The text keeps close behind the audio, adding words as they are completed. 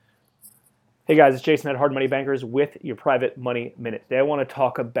Hey guys, it's Jason at Hard Money Bankers with your Private Money Minute. Today I want to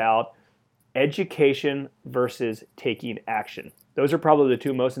talk about education versus taking action. Those are probably the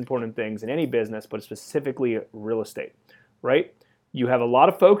two most important things in any business, but specifically real estate, right? You have a lot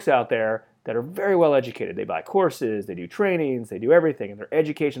of folks out there that are very well educated. They buy courses, they do trainings, they do everything, and their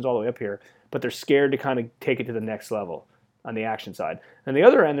education's all the way up here, but they're scared to kind of take it to the next level on the action side. On the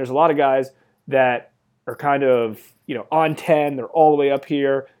other end, there's a lot of guys that are kind of, on 10, they're all the way up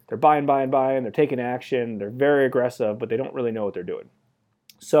here. They're buying, they're taking action, they're very aggressive, but they don't really know what they're doing.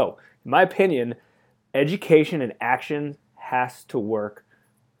 So, in my opinion, education and action has to work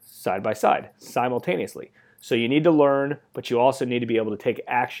side by side, simultaneously. So you need to learn, but you also need to be able to take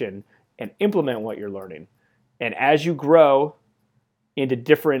action and implement what you're learning. And as you grow into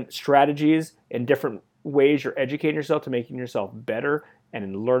different strategies and different ways you're educating yourself to making yourself better and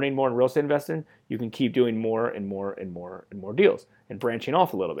in learning more in real estate investing, you can keep doing more and more and more and more deals and branching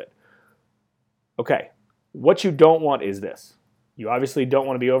off a little bit. Okay, what you don't want is this. You obviously don't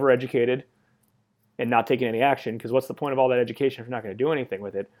want to be overeducated and not taking any action, because what's the point of all that education if you're not going to do anything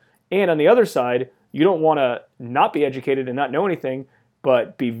with it? And on the other side, you don't want to not be educated and not know anything,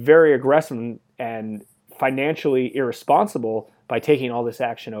 but be very aggressive and financially irresponsible by taking all this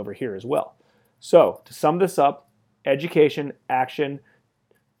action over here as well. So to sum this up, education, action,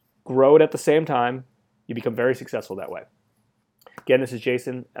 grow it at the same time, you become very successful that way. Again, this is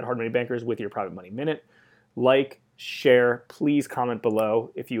Jason at Hard Money Bankers with your Private Money Minute. Like, share, please comment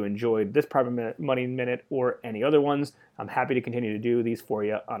below if you enjoyed this Private Money Minute or any other ones. I'm happy to continue to do these for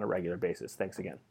you on a regular basis. Thanks again.